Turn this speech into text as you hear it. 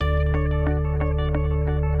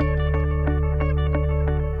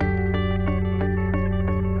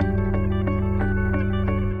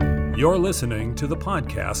You're listening to the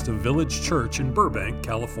podcast of Village Church in Burbank,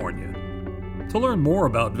 California. To learn more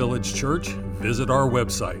about Village Church, visit our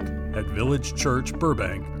website at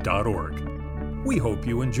villagechurchburbank.org. We hope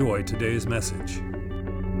you enjoy today's message.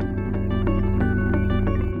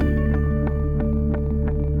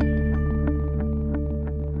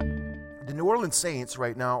 The New Orleans Saints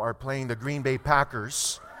right now are playing the Green Bay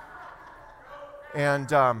Packers.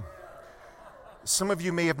 And some of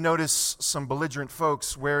you may have noticed some belligerent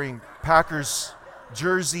folks wearing Packers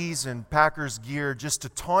jerseys and Packers gear just to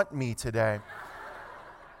taunt me today.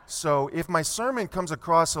 So if my sermon comes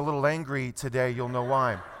across a little angry today, you'll know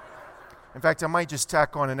why. In fact, I might just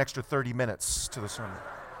tack on an extra 30 minutes to the sermon.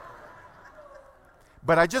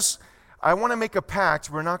 But I want to make a pact.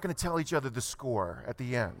 We're not going to tell each other the score at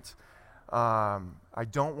the end. I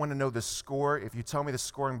don't want to know the score. If you tell me the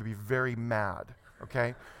score, I'm going to be very mad,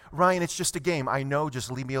 okay? Ryan, it's just a game. I know,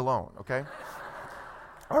 just leave me alone, okay?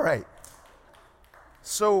 All right.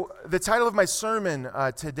 So the title of my sermon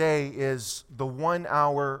today is The 1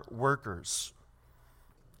 Hour Workers.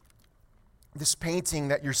 This painting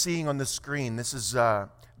that you're seeing on the screen, this is The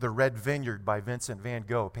Red Vineyard by Vincent van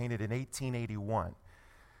Gogh, painted in 1881.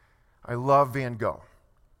 I love Van Gogh,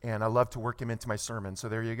 and I love to work him into my sermon, so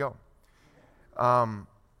there you go.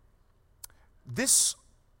 This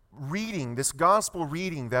gospel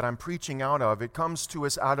reading that I'm preaching out of, it comes to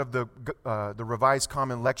us out of the Revised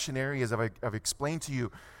Common Lectionary, as I've explained to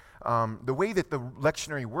you. The way that the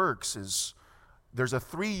lectionary works is there's a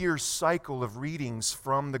 3-year cycle of readings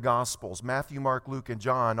from the Gospels. Matthew, Mark, Luke, and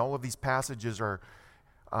John, all of these passages are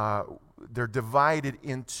they're divided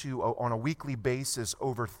into, on a weekly basis,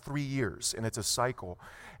 over 3 years, and it's a cycle.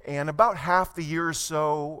 And about half the year or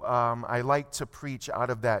so, I like to preach out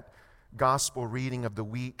of that gospel reading of the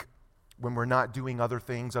week when we're not doing other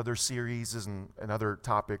things, other series and other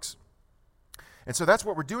topics. And so that's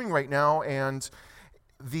what we're doing right now. And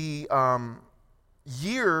the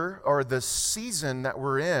year or the season that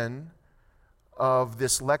we're in of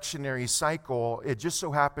this lectionary cycle, it just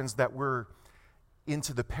so happens that we're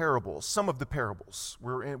into the parables, some of the parables.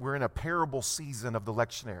 We're in a parable season of the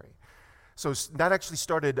lectionary. So that actually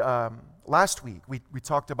started last week. We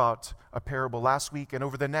talked about a parable last week, and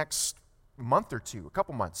over the next month or two, a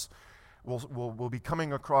couple months, we'll be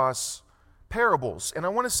coming across parables. And I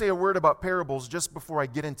want to say a word about parables just before I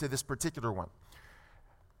get into this particular one.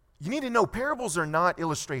 You need to know parables are not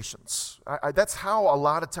illustrations. That's how a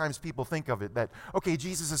lot of times people think of it, that, okay,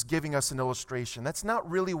 Jesus is giving us an illustration. That's not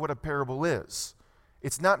really what a parable is.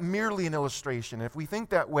 It's not merely an illustration. If we think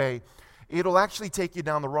that way, it'll actually take you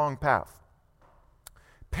down the wrong path.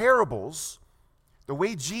 Parables, the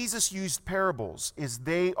way Jesus used parables is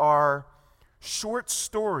they are short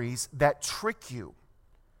stories that trick you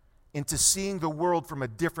into seeing the world from a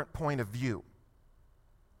different point of view.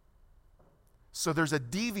 So there's a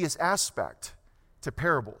devious aspect to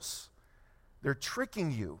parables. They're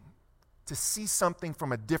tricking you to see something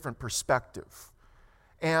from a different perspective.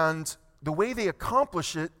 And the way they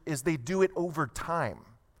accomplish it is they do it over time.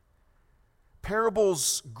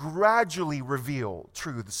 Parables gradually reveal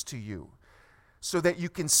truths to you so that you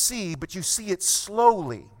can see, but you see it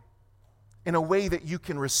slowly in a way that you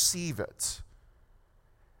can receive it.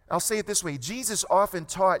 I'll say it this way. Jesus often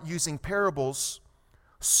taught using parables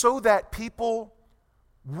so that people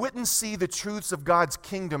wouldn't see the truths of God's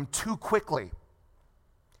kingdom too quickly.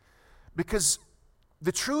 Because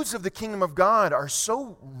the truths of the kingdom of God are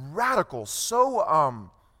so radical, so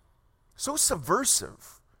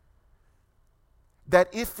subversive, that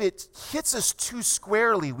if it hits us too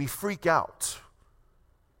squarely, we freak out.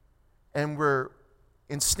 And we're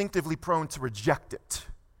instinctively prone to reject it.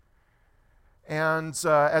 And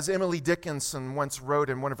as Emily Dickinson once wrote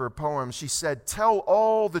in one of her poems, she said, "Tell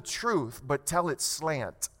all the truth, but tell it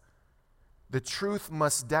slant. The truth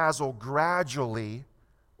must dazzle gradually,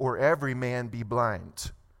 or every man be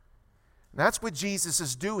blind." And that's what Jesus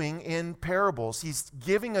is doing in parables. He's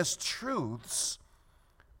giving us truths,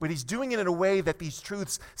 but he's doing it in a way that these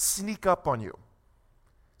truths sneak up on you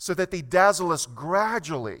so that they dazzle us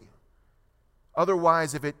gradually.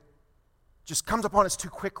 Otherwise, if it just comes upon us too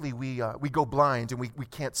quickly, we go blind and we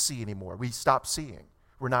can't see anymore. We stop seeing.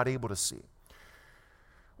 We're not able to see.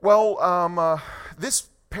 Well, this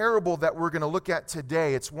parable that we're going to look at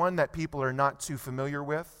today, it's one that people are not too familiar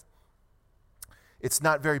with. It's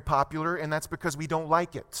not very popular, and that's because we don't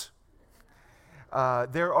like it.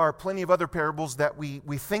 There are plenty of other parables that we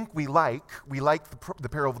think we like. We like the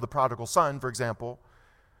parable of the prodigal son, for example.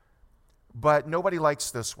 But nobody likes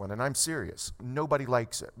this one, and I'm serious. Nobody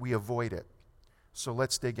likes it. We avoid it. So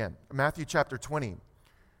let's dig in. Matthew chapter 20.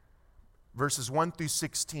 verses 1 through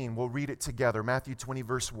 16. We'll read it together. Matthew 20,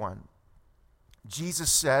 verse 1.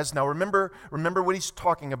 Jesus says, now remember what he's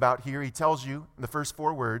talking about here. He tells you in the first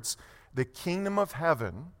 4 words, the kingdom of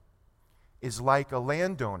heaven is like a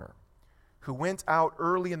landowner who went out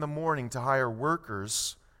early in the morning to hire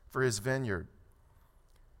workers for his vineyard.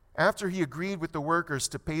 After he agreed with the workers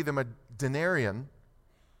to pay them a denarius,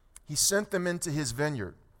 he sent them into his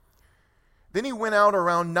vineyard. Then he went out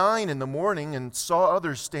around 9 in the morning and saw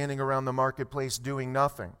others standing around the marketplace doing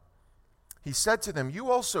nothing. He said to them, you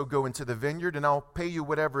also go into the vineyard, and I'll pay you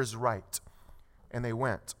whatever is right. And they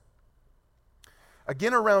went.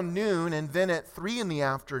 Again around noon, and then at 3 in the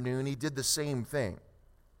afternoon, he did the same thing.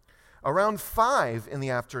 Around 5 in the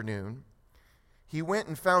afternoon, he went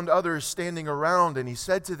and found others standing around, and he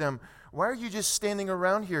said to them, why are you just standing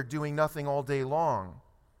around here doing nothing all day long?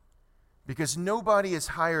 Because nobody has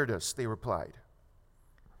hired us, they replied.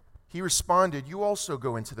 He responded, you also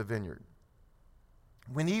go into the vineyard.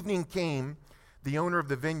 When evening came, the owner of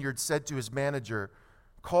the vineyard said to his manager,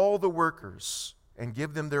 call the workers and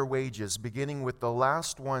give them their wages, beginning with the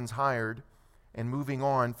last ones hired and moving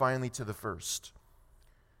on finally to the first.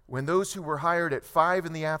 When those who were hired at 5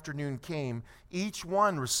 in the afternoon came, each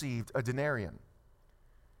one received a denarius.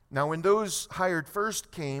 Now when those hired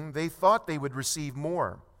first came, they thought they would receive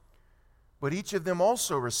more, but each of them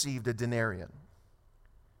also received a denarius.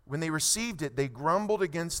 When they received it, they grumbled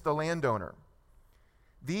against the landowner.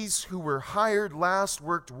 These who were hired last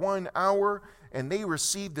worked 1 hour, and they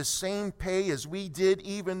received the same pay as we did,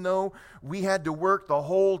 even though we had to work the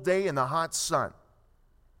whole day in the hot sun.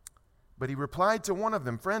 But he replied to one of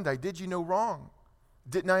them, friend, I did you no wrong.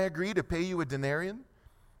 Didn't I agree to pay you a denarius?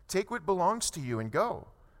 Take what belongs to you and go.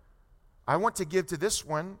 I want to give to this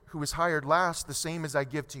one who was hired last the same as I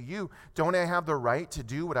give to you. Don't I have the right to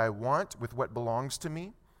do what I want with what belongs to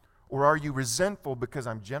me? Or are you resentful because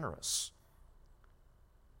I'm generous?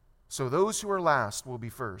 So those who are last will be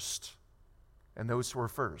first, and those who are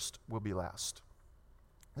first will be last.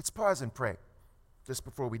 Let's pause and pray just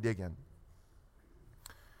before we dig in.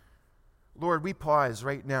 Lord, we pause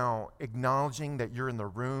right now acknowledging that you're in the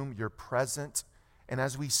room, you're present, and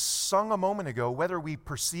as we sung a moment ago, whether we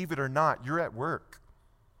perceive it or not, you're at work.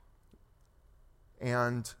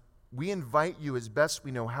 And we invite you as best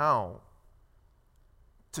we know how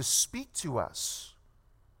to speak to us.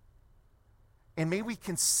 And may we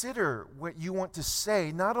consider what you want to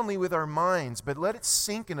say, not only with our minds, but let it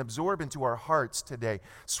sink and absorb into our hearts today.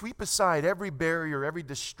 Sweep aside every barrier, every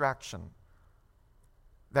distraction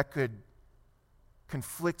that could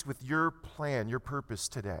conflict with your plan, your purpose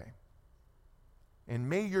today. And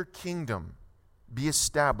may your kingdom be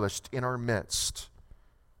established in our midst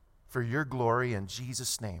for your glory in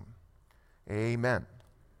Jesus' name. Amen.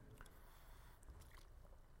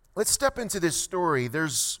 Let's step into this story.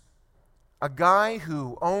 There's a guy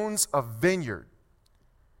who owns a vineyard.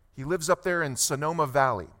 He lives up there in Sonoma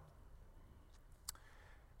Valley.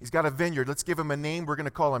 He's got a vineyard. Let's give him a name. We're going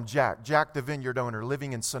to call him Jack. Jack, the vineyard owner,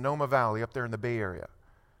 living in Sonoma Valley up there in the Bay Area.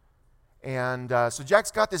 And so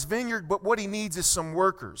Jack's got this vineyard, but what he needs is some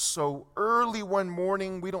workers. So early one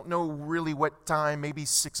morning, we don't know really what time, maybe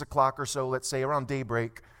 6 o'clock or so, let's say, around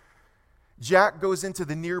daybreak, Jack goes into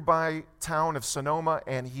the nearby town of Sonoma,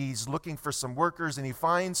 and he's looking for some workers, and he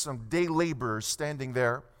finds some day laborers standing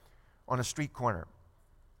there on a street corner.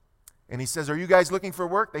 And he says, are you guys looking for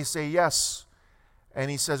work? They say, yes. And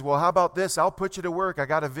he says, well, how about this? I'll put you to work. I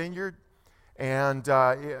got a vineyard, and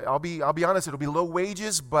I'll be honest, it'll be low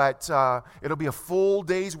wages, but it'll be a full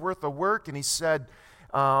day's worth of work. And he said,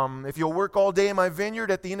 if you'll work all day in my vineyard,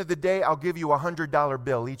 at the end of the day, I'll give you a $100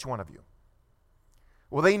 bill, each one of you.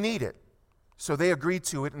 Well, they need it. So they agree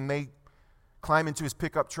to it, and they climb into his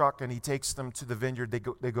pickup truck, and he takes them to the vineyard.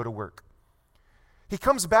 They go to work. He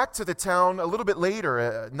comes back to the town a little bit later,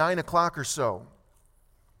 at 9 o'clock or so,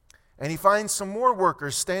 and he finds some more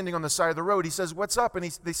workers standing on the side of the road. He says, what's up? And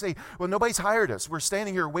they say, well, nobody's hired us. We're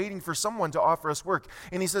standing here waiting for someone to offer us work.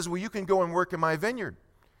 And he says, well, you can go and work in my vineyard.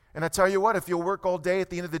 And I tell you what, if you'll work all day,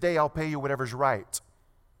 at the end of the day, I'll pay you whatever's right.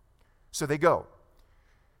 So they go.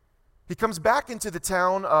 He comes back into the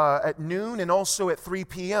town at noon and also at 3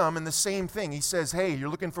 p.m. and the same thing. He says, hey, you're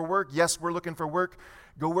looking for work? Yes, we're looking for work.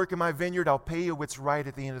 Go work in my vineyard. I'll pay you what's right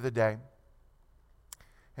at the end of the day.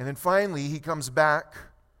 And then finally, he comes back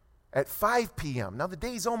at 5 p.m. Now, the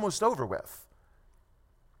day's almost over with.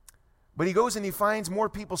 But he goes and he finds more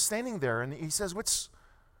people standing there. And he says,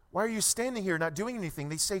 why are you standing here not doing anything?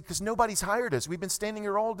 They say, because nobody's hired us. We've been standing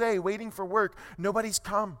here all day waiting for work. Nobody's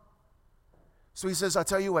come. So he says, I'll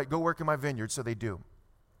tell you what, go work in my vineyard. So they do.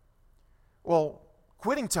 Well,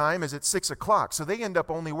 quitting time is at 6 o'clock, so they end up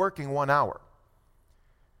only working 1 hour.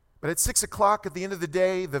 But at 6 o'clock at the end of the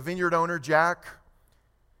day, the vineyard owner, Jack,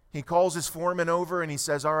 he calls his foreman over and he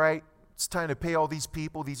says, all right, it's time to pay all these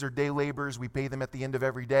people. These are day laborers. We pay them at the end of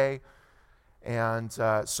every day. And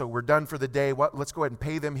so we're done for the day. Let's go ahead and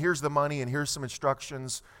pay them. Here's the money and here's some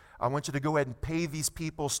instructions. I want you to go ahead and pay these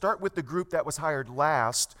people. Start with the group that was hired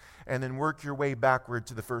last and then work your way backward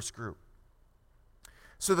to the first group.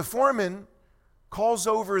 So the foreman calls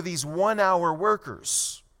over these 1-hour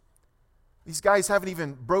workers. These guys haven't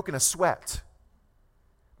even broken a sweat.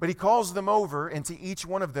 But he calls them over, and to each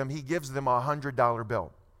one of them, he gives them a $100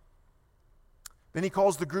 bill. Then he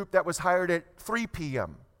calls the group that was hired at 3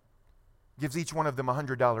 p.m., gives each one of them a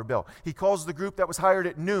 $100 bill. He calls the group that was hired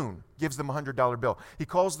at noon, gives them a $100 bill. He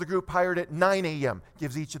calls the group hired at 9 a.m.,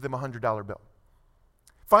 gives each of them a $100 bill.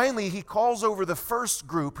 Finally, he calls over the first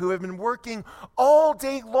group who have been working all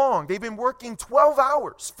day long. They've been working 12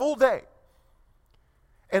 hours, full day.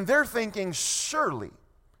 And they're thinking, surely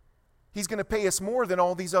he's going to pay us more than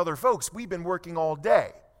all these other folks. We've been working all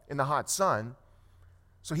day in the hot sun,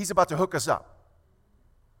 so he's about to hook us up.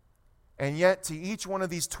 And yet, to each one of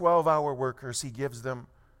these 12-hour workers, he gives them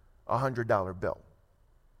a $100 bill.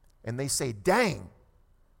 And they say, dang.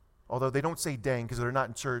 Although they don't say dang because they're not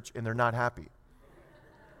in church and they're not happy.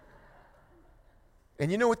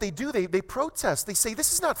 And you know what they do? They protest. They say,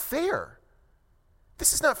 this is not fair.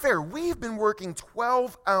 This is not fair. We've been working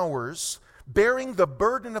 12 hours, bearing the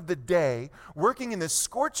burden of the day, working in this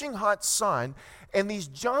scorching hot sun, and these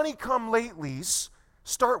Johnny-come-latelys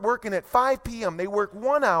start working at 5 p.m. They work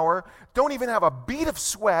 1 hour, don't even have a bead of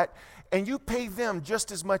sweat, and you pay them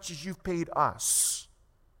just as much as you've paid us.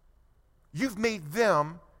 You've made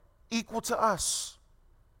them equal to us.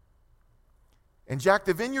 And Jack,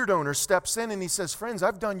 the vineyard owner, steps in and he says, friends,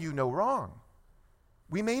 I've done you no wrong.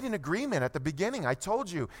 We made an agreement at the beginning. I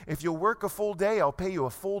told you, if you'll work a full day, I'll pay you a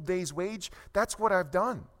full day's wage. That's what I've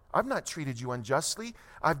done. I've not treated you unjustly.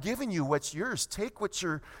 I've given you what's yours. Take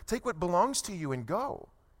what belongs to you and go.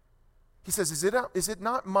 He says, is it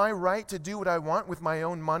not my right to do what I want with my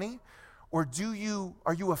own money? Or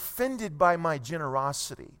are you offended by my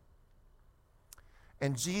generosity?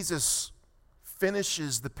 And Jesus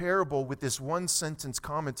finishes the parable with this one-sentence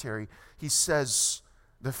commentary. He says,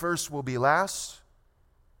 the first will be last,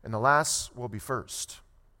 and the last will be first.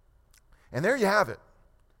 And there you have it.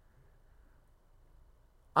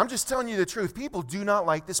 I'm just telling you the truth. People do not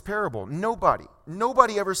like this parable.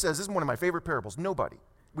 Nobody ever says, this is one of my favorite parables. Nobody.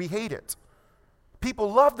 We hate it.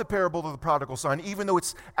 People love the parable of the prodigal son, even though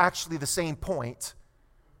it's actually the same point.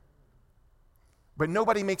 But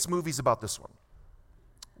nobody makes movies about this one.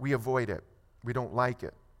 We avoid it. We don't like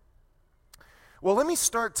it. Well, let me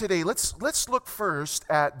start today. Let's look first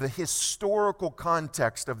at the historical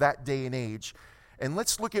context of that day and age, and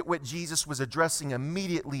let's look at what Jesus was addressing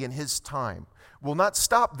immediately in his time. We'll not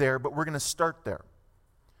stop there, but we're going to start there.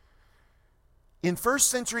 In first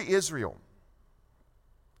century Israel,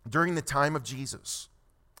 during the time of Jesus,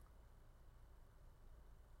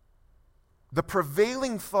 the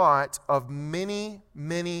prevailing thought of many,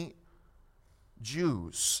 many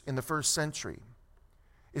Jews in the first century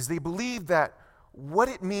is they believed that what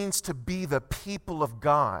it means to be the people of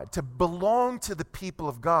God, to belong to the people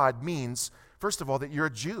of God, means, first of all, that you're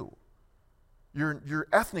a Jew. You're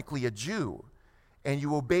ethnically a Jew, and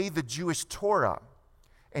you obey the Jewish Torah,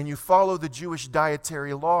 and you follow the Jewish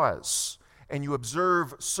dietary laws, and you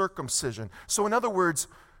observe circumcision. So in other words,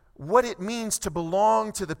 what it means to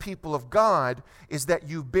belong to the people of God is that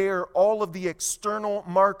you bear all of the external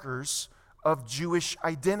markers of Jewish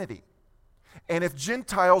identity. And if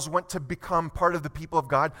Gentiles want to become part of the people of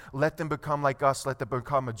God, let them become like us, let them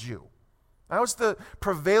become a Jew. That was the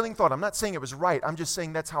prevailing thought. I'm not saying it was right. I'm just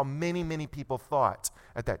saying that's how many, many people thought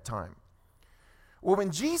at that time. Well,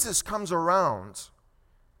 when Jesus comes around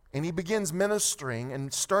and he begins ministering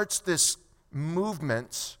and starts this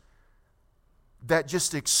movement that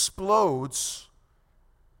just explodes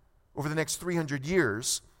over the next 300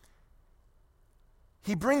 years,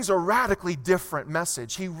 he brings a radically different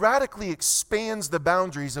message. He radically expands the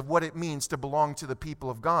boundaries of what it means to belong to the people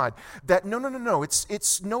of God. That no.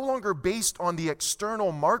 It's no longer based on the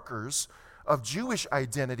external markers of Jewish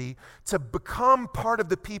identity. To become part of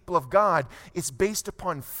the people of God, it's based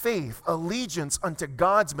upon faith, allegiance unto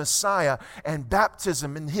God's Messiah, and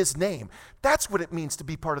baptism in his name. That's what it means to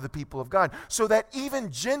be part of the people of God. So that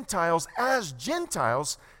even Gentiles, as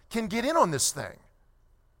Gentiles, can get in on this thing.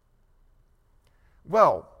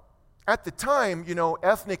 Well, at the time,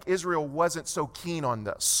 ethnic Israel wasn't so keen on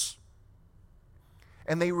this.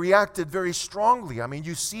 And they reacted very strongly. I mean,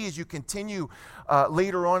 you see as you continue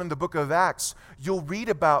later on in the book of Acts, you'll read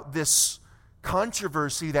about this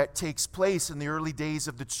controversy that takes place in the early days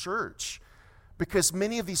of the church. Because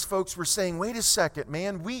many of these folks were saying, wait a second,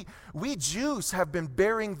 man, we Jews have been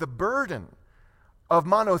bearing the burden of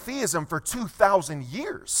monotheism for 2,000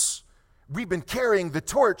 years. We've been carrying the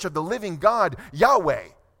torch of the living God, Yahweh.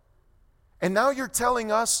 And now you're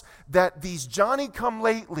telling us that these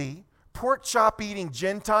Johnny-come-lately, pork-chop-eating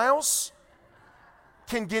Gentiles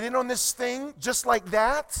can get in on this thing just like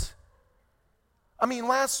that? I mean,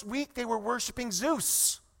 last week they were worshiping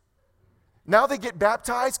Zeus. Now they get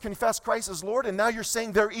baptized, confess Christ as Lord, and now you're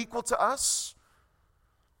saying they're equal to us?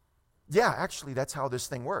 Yeah, actually, that's how this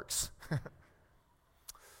thing works.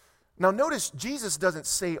 Now notice, Jesus doesn't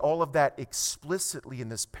say all of that explicitly in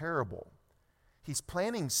this parable. He's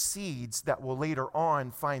planting seeds that will later on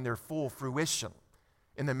find their full fruition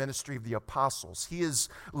in the ministry of the apostles. He is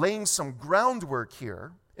laying some groundwork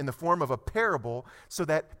here in the form of a parable so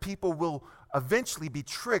that people will eventually be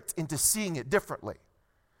tricked into seeing it differently.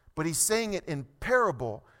 But he's saying it in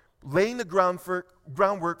parable, laying the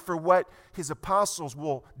groundwork for what his apostles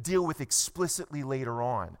will deal with explicitly later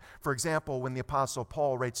on. For example, when the apostle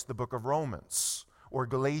Paul writes the book of Romans or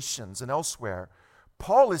Galatians and elsewhere,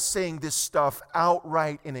 Paul is saying this stuff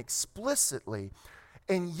outright and explicitly,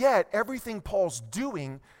 and yet everything Paul's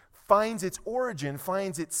doing finds its origin,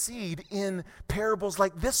 finds its seed in parables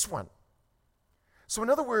like this one. So in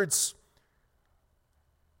other words,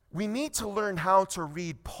 we need to learn how to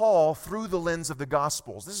read Paul through the lens of the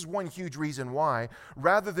Gospels. This is one huge reason why,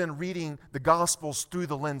 rather than reading the Gospels through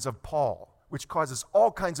the lens of Paul, which causes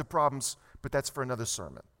all kinds of problems, but that's for another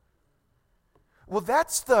sermon. Well,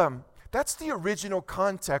 that's the original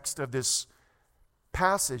context of this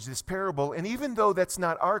passage, this parable, and even though that's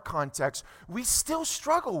not our context, we still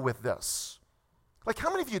struggle with this. Like,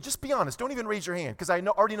 how many of you, just be honest, don't even raise your hand, because I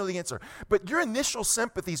already know the answer, but your initial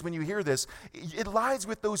sympathies when you hear this, it lies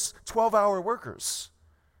with those 12-hour workers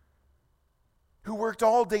who worked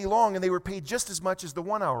all day long and they were paid just as much as the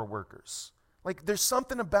 1-hour workers. Like, there's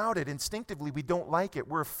something about it, instinctively, we don't like it,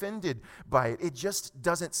 we're offended by it, it just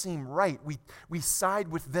doesn't seem right. We side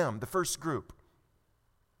with them, the first group.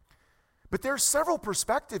 But there are several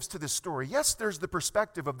perspectives to this story. Yes, there's the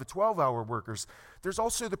perspective of the 12-hour workers. There's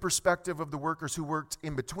also the perspective of the workers who worked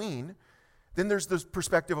in between. Then there's the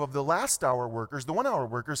perspective of the last hour workers, the 1-hour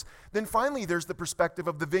workers. Then finally, there's the perspective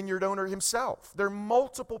of the vineyard owner himself. There are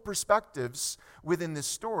multiple perspectives within this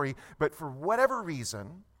story, but for whatever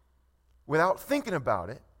reason, without thinking about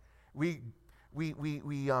it, what's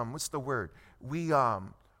the word?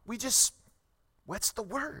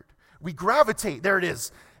 We gravitate, there it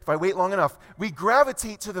is. If I wait long enough, we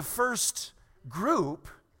gravitate to the first group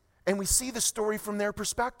and we see the story from their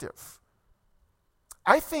perspective.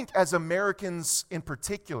 I think as Americans in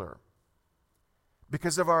particular,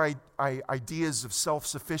 because of our ideas of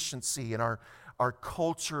self-sufficiency and our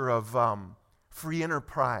culture of free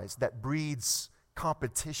enterprise that breeds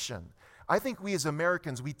competition, I think we as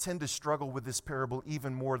Americans, we tend to struggle with this parable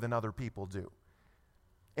even more than other people do.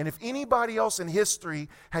 And if anybody else in history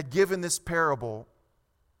had given this parable,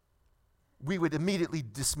 we would immediately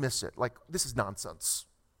dismiss it. Like, this is nonsense.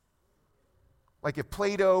 Like if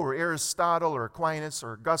Plato or Aristotle or Aquinas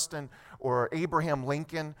or Augustine or Abraham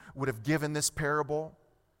Lincoln would have given this parable,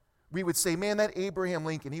 we would say, man, that Abraham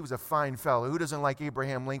Lincoln, he was a fine fellow. Who doesn't like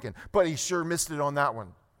Abraham Lincoln? But he sure missed it on that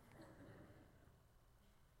one.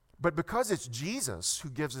 But because it's Jesus who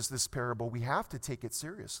gives us this parable, we have to take it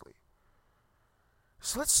seriously.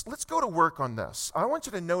 So let's go to work on this. I want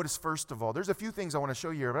you to notice, first of all, there's a few things I want to show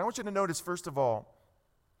you here, but I want you to notice, first of all,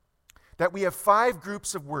 that we have 5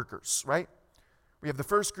 groups of workers, right? We have the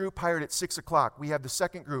first group hired at 6 o'clock. We have the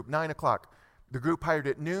second group, 9 o'clock. The group hired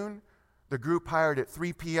at noon, the group hired at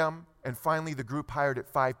 3 p.m., and finally the group hired at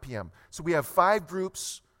 5 p.m. So we have 5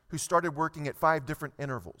 groups who started working at 5 different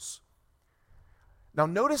intervals. Now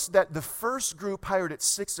notice that the first group hired at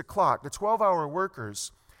 6 o'clock, the 12-hour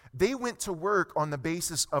workers, they went to work on the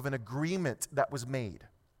basis of an agreement that was made.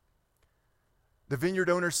 The vineyard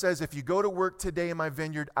owner says, if you go to work today in my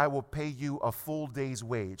vineyard, I will pay you a full day's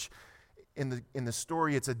wage. In the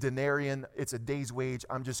story, it's a denarian, it's a day's wage.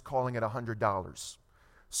 I'm just calling it $100.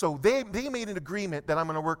 So they made an agreement that I'm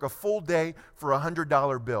going to work a full day for a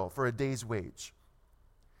 $100 bill, for a day's wage.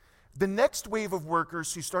 The next wave of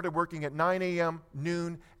workers who started working at 9 a.m.,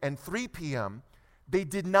 noon, and 3 p.m., they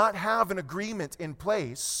did not have an agreement in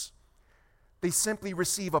place. They simply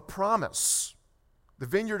receive a promise. The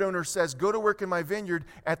vineyard owner says, go to work in my vineyard.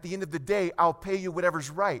 At the end of the day, I'll pay you whatever's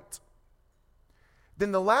right.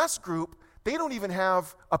 Then the last group, they don't even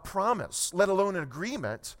have a promise, let alone an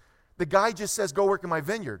agreement. The guy just says, go work in my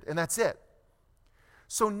vineyard, and that's it.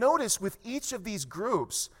 So notice with each of these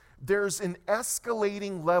groups, there's an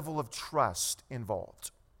escalating level of trust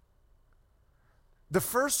involved. The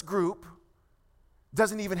first group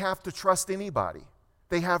doesn't even have to trust anybody.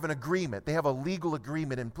 They have an agreement. They have a legal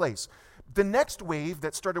agreement in place. The next wave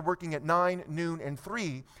that started working at 9, noon, and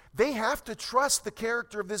 3, they have to trust the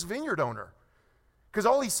character of this vineyard owner. Because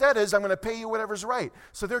all he said is, I'm going to pay you whatever's right.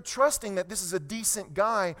 So they're trusting that this is a decent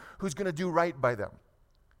guy who's going to do right by them.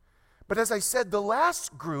 But as I said, the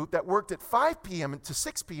last group that worked at 5 p.m. to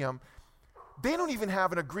 6 p.m., they don't even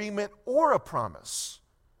have an agreement or a promise.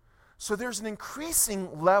 So there's an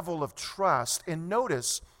increasing level of trust. And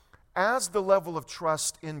notice, as the level of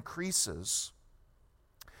trust increases,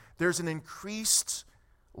 there's an increased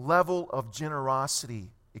level of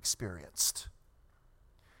generosity experienced.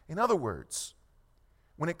 In other words,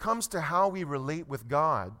 when it comes to how we relate with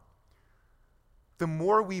God, the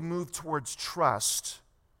more we move towards trust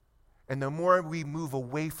and the more we move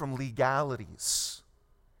away from legalities,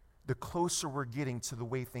 the closer we're getting to the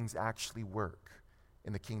way things actually work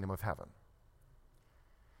in the kingdom of heaven.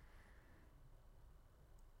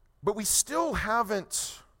 But we still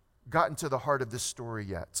haven't gotten to the heart of this story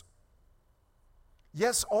yet.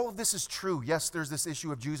 Yes, all of this is true. Yes, there's this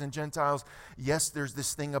issue of Jews and Gentiles. Yes, there's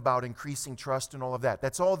this thing about increasing trust and all of that.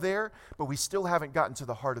 That's all there, but we still haven't gotten to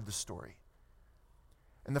the heart of the story.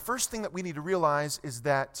 And the first thing that we need to realize is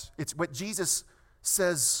that it's what Jesus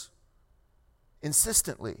says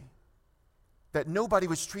insistently, that nobody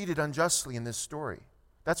was treated unjustly in this story.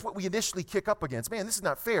 That's what we initially kick up against. Man, this is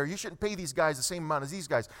not fair. You shouldn't pay these guys the same amount as these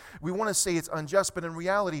guys. We want to say it's unjust, but in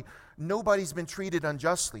reality, nobody's been treated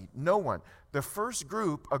unjustly. No one. The first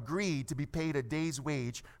group agreed to be paid a day's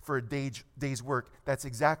wage for a day's work. That's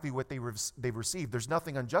exactly what they've received. There's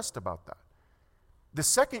nothing unjust about that. The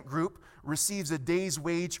second group receives a day's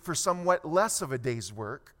wage for somewhat less of a day's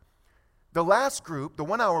work. The last group, the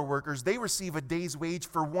 1-hour workers, they receive a day's wage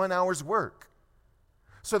for 1 hour's work.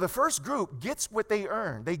 So the first group gets what they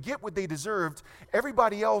earned. They get what they deserved.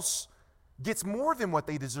 Everybody else gets more than what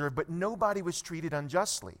they deserve, but nobody was treated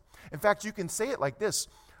unjustly. In fact, you can say it like this.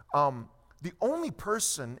 The only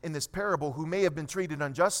person in this parable who may have been treated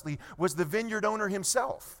unjustly was the vineyard owner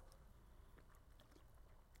himself,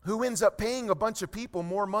 who ends up paying a bunch of people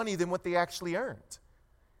more money than what they actually earned.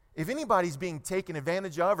 If anybody's being taken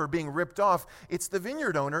advantage of or being ripped off, it's the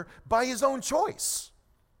vineyard owner by his own choice.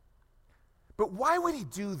 But why would he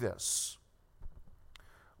do this?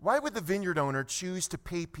 Why would the vineyard owner choose to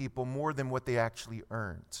pay people more than what they actually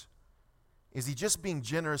earned? Is he just being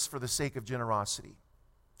generous for the sake of generosity?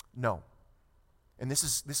 No. And this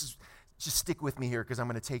is just stick with me here because I'm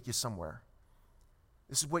going to take you somewhere.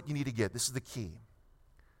 This is what you need to get. This is the key.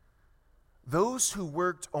 Those who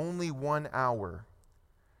worked only 1 hour,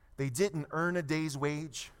 they didn't earn a day's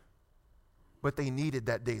wage, but they needed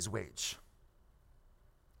that day's wage.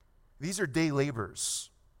 These are day laborers.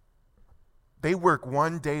 They work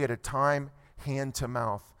 1 day at a time, hand to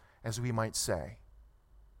mouth, as we might say.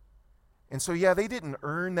 And so, yeah, they didn't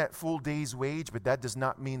earn that full day's wage, but that does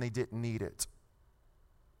not mean they didn't need it.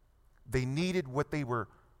 They needed what they were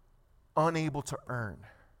unable to earn.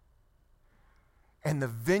 And the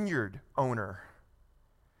vineyard owner,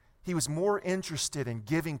 he was more interested in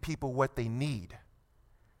giving people what they need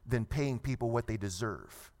than paying people what they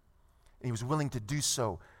deserve. And he was willing to do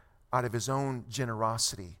so out of his own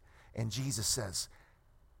generosity. And Jesus says,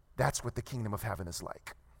 that's what the kingdom of heaven is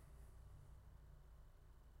like.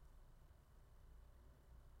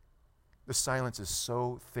 The silence is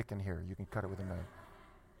so thick in here, you can cut it with a knife.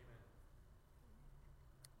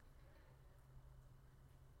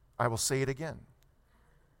 I will say it again,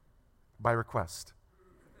 by request.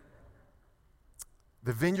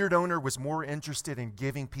 The vineyard owner was more interested in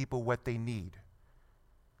giving people what they need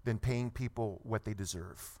than paying people what they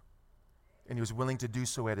deserve. And he was willing to do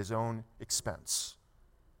so at his own expense.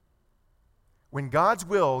 When God's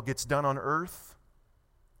will gets done on earth,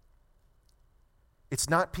 it's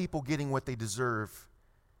not people getting what they deserve,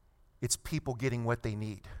 it's people getting what they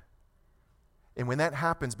need. And when that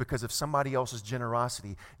happens because of somebody else's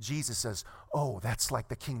generosity, Jesus says, oh, that's like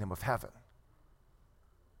the kingdom of heaven.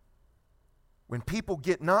 When people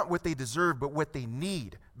get not what they deserve, but what they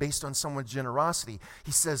need based on someone's generosity,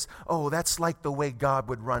 he says, oh, that's like the way God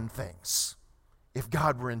would run things if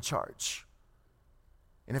God were in charge.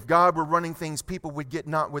 And if God were running things, people would get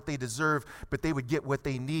not what they deserve, but they would get what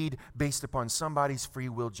they need based upon somebody's free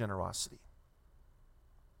will generosity.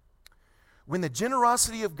 When the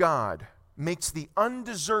generosity of God makes the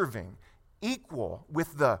undeserving equal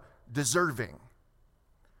with the deserving,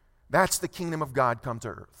 that's the kingdom of God come to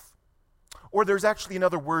earth. Or there's actually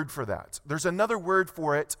another word for that. There's another word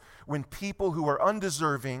for it when people who are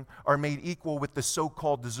undeserving are made equal with the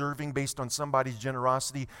so-called deserving based on somebody's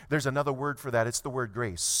generosity. There's another word for that. It's the word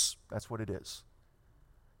grace. That's what it is.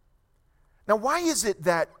 Now, why is it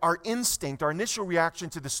that our instinct, our initial reaction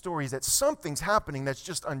to the story is that something's happening that's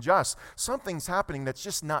just unjust? Something's happening that's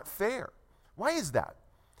just not fair. Why is that?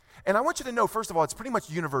 And I want you to know, first of all, it's pretty much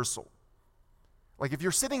universal. Like if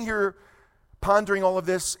you're sitting here pondering all of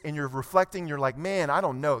this and you're reflecting, you're like, man, I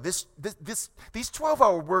don't know. These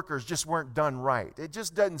 12-hour workers just weren't done right. It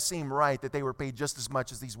just doesn't seem right that they were paid just as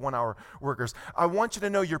much as these 1-hour workers. I want you to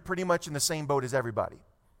know you're pretty much in the same boat as everybody.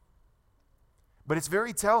 But it's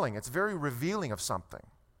very telling. It's very revealing of something.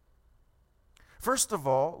 First of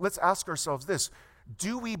all, let's ask ourselves this.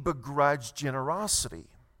 Do we begrudge generosity?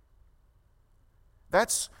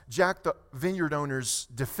 That's Jack, the vineyard owner's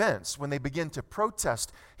defense when they begin to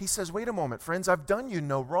protest. He says, wait a moment, friends, I've done you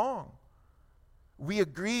no wrong. We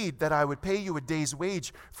agreed that I would pay you a day's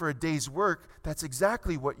wage for a day's work. That's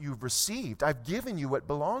exactly what you've received. I've given you what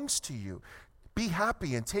belongs to you. Be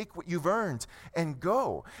happy and take what you've earned and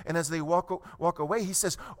go. And as they walk away, he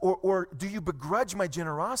says, or do you begrudge my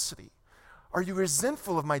generosity? Are you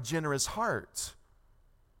resentful of my generous heart?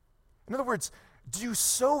 In other words, do you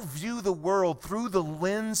so view the world through the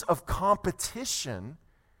lens of competition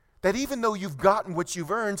that even though you've gotten what you've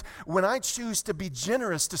earned, when I choose to be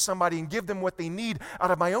generous to somebody and give them what they need out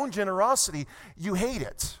of my own generosity, you hate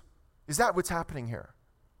it? Is that what's happening here?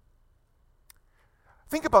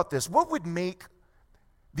 Think about this. What would make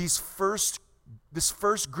this first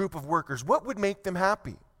group of workers, what would make them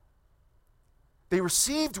happy? They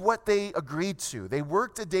received what they agreed to. They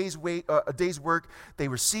worked a day's work. They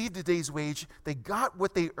received a day's wage. They got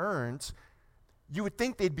what they earned. You would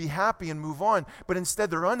think they'd be happy and move on, but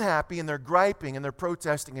instead they're unhappy and they're griping and they're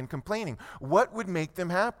protesting and complaining. What would make them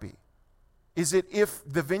happy? Is it if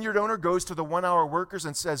the vineyard owner goes to the 1-hour workers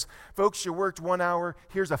and says, folks, you worked 1 hour,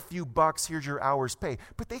 here's a few bucks, here's your hour's pay.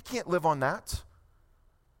 But they can't live on that.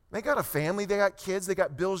 They got a family, they got kids, they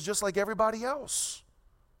got bills just like everybody else.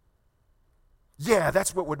 Yeah,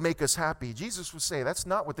 that's what would make us happy. Jesus would say, that's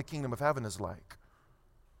not what the kingdom of heaven is like.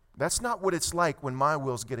 That's not what it's like when my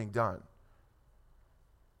will's getting done.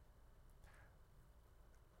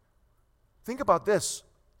 Think about this.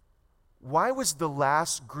 Why was the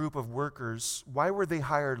last group of workers, why were they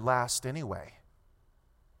hired last anyway?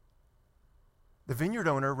 The vineyard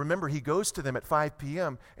owner, remember, he goes to them at 5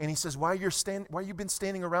 p.m. and he says, why you been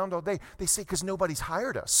standing around all day? They say, because nobody's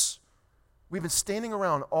hired us. We've been standing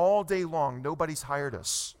around all day long. Nobody's hired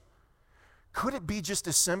us. Could it be just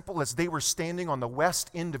as simple as they were standing on the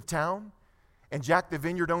west end of town and Jack the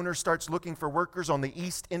vineyard owner starts looking for workers on the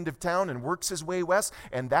east end of town and works his way west,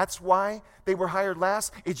 and that's why they were hired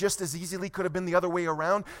last? It just as easily could have been the other way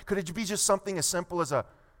around. Could it be just something as simple as a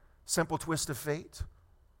simple twist of fate?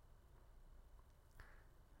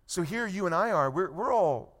 So here you and I are, we're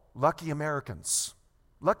all lucky Americans,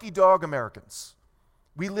 lucky dog Americans.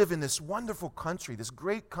 We live in this wonderful country, this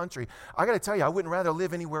great country. I got to tell you, I wouldn't rather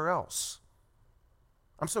live anywhere else.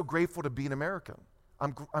 I'm so grateful to be an American.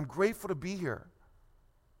 I'm grateful to be here.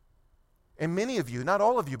 And many of you, not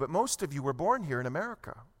all of you, but most of you were born here in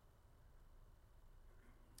America.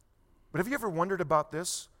 But have you ever wondered about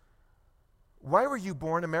this? Why were you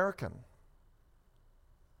born American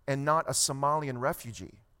and not a Somalian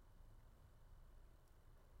refugee?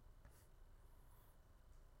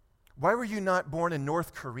 Why were you not born in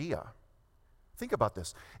North Korea? Think about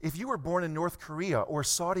this. If you were born in North Korea or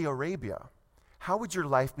Saudi Arabia, how would your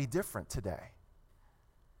life be different today?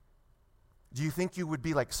 Do you think you would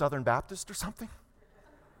be like Southern Baptist or something?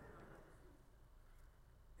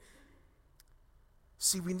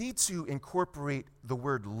 See, we need to incorporate the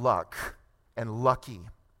word luck and lucky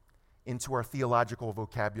into our theological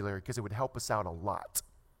vocabulary because it would help us out a lot.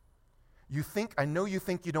 I know you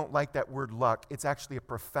think you don't like that word luck. It's actually a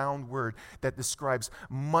profound word that describes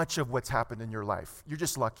much of what's happened in your life. You're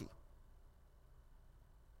just lucky.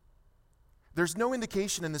 There's no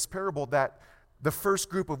indication in this parable that the first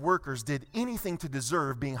group of workers did anything to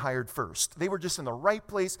deserve being hired first. They were just in the right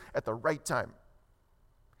place at the right time.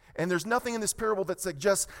 And there's nothing in this parable that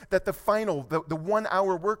suggests that the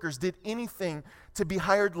 1-hour workers did anything to be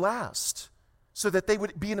hired last so that they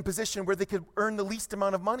would be in a position where they could earn the least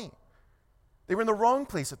amount of money. They were in the wrong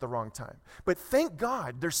place at the wrong time. But thank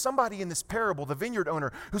God there's somebody in this parable, the vineyard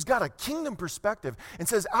owner, who's got a kingdom perspective and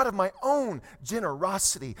says, out of my own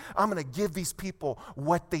generosity, I'm going to give these people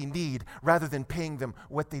what they need rather than paying them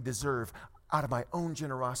what they deserve. Out of my own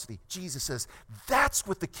generosity. Jesus says, that's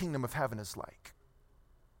what the kingdom of heaven is like.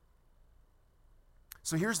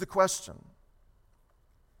 So here's the question.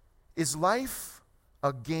 Is life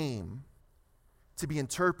a game to be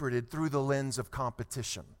interpreted through the lens of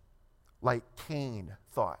competition, like Cain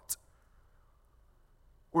thought?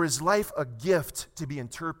 Or is life a gift to be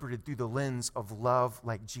interpreted through the lens of love,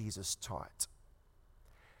 like Jesus taught?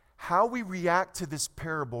 How we react to this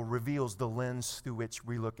parable reveals the lens through which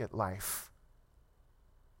we look at life.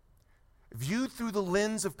 Viewed through the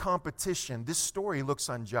lens of competition, this story looks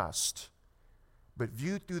unjust. But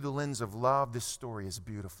viewed through the lens of love, this story is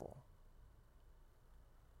beautiful.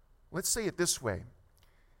 Let's say it this way.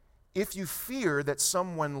 If you fear that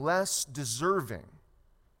someone less deserving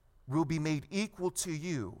will be made equal to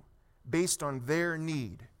you based on their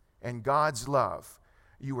need and God's love,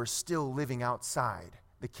 you are still living outside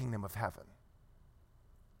the kingdom of heaven.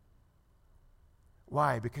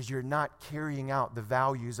 Why? Because you're not carrying out the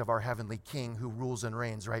values of our heavenly King who rules and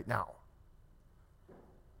reigns right now.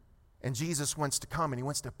 And Jesus wants to come and he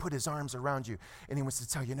wants to put his arms around you and he wants to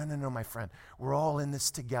tell you, no, my friend, we're all in this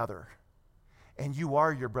together. And you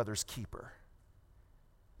are your brother's keeper.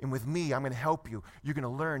 And with me, I'm going to help you. You're going to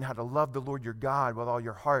learn how to love the Lord your God with all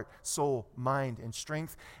your heart, soul, mind, and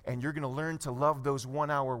strength. And you're going to learn to love those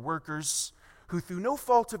 1-hour workers who through no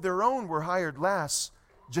fault of their own were hired last,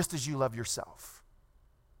 just as you love yourself.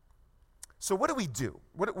 So what do we do?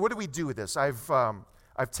 What do we do with this? I've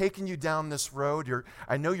taken you down this road.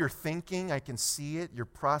 I know you're thinking. I can see it. You're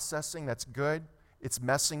processing. That's good. It's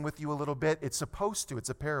messing with you a little bit. It's supposed to. It's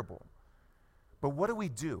a parable. But what do we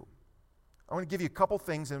do? I want to give you a couple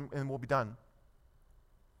things and we'll be done.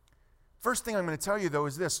 First thing I'm going to tell you, though,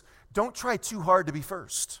 is this. Don't try too hard to be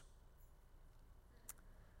first.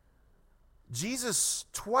 Jesus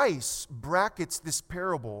twice brackets this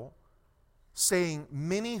parable saying,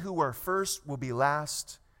 many who are first will be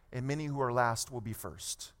last, and many who are last will be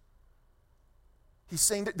first. He's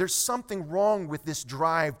saying that there's something wrong with this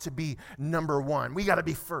drive to be number one. We got to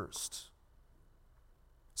be first.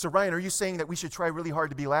 So Ryan, are you saying that we should try really hard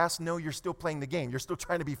to be last? No, you're still playing the game. You're still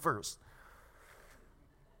trying to be first.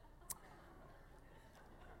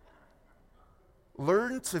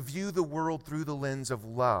 Learn to view the world through the lens of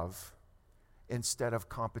love instead of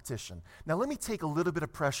competition. Now, let me take a little bit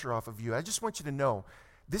of pressure off of you. I just want you to know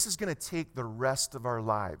this is going to take the rest of our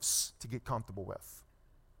lives to get comfortable with.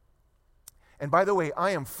 And by the way,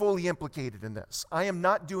 I am fully implicated in this. I am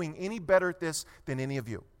not doing any better at this than any of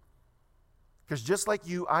you. Because just like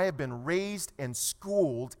you, I have been raised and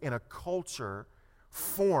schooled in a culture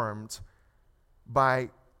formed by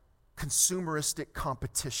consumeristic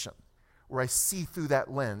competition, where I see through that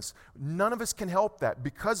lens. None of us can help that.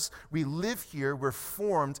 Because we live here, we're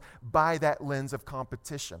formed by that lens of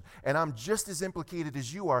competition. And I'm just as implicated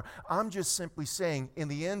as you are. I'm just simply saying, in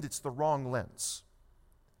the end, it's the wrong lens.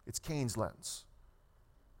 It's Cain's lens.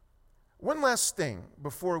 One last thing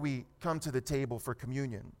before we come to the table for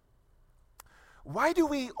communion. Why do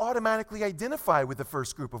we automatically identify with the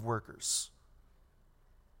first group of workers?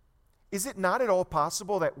 Is it not at all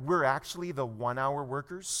possible that we're actually the 1-hour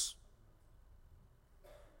workers?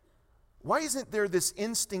 Why isn't there this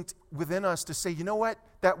instinct within us to say, you know what,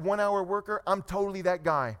 that 1-hour worker, I'm totally that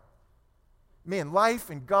guy. Man, life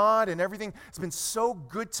and God and everything has been so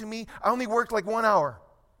good to me. I only worked like 1 hour,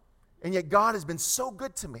 and yet God has been so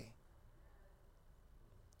good to me.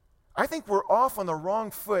 I think we're off on the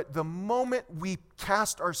wrong foot the moment we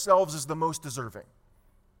cast ourselves as the most deserving.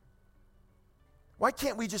 Why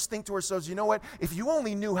can't we just think to ourselves, you know what, if you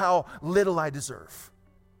only knew how little I deserve,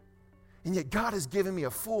 and yet God has given me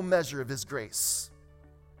a full measure of His grace.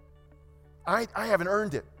 I haven't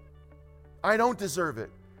earned it. I don't deserve it.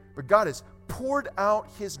 But God has poured out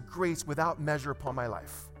His grace without measure upon my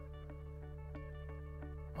life.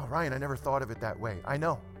 Oh, Ryan, I never thought of it that way. I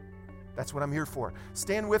know. That's what I'm here for.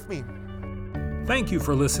 Stand with me. Thank you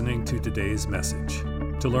for listening to today's message.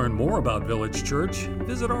 To learn more about Village Church,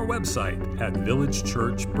 visit our website at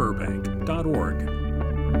villagechurchburbank.org.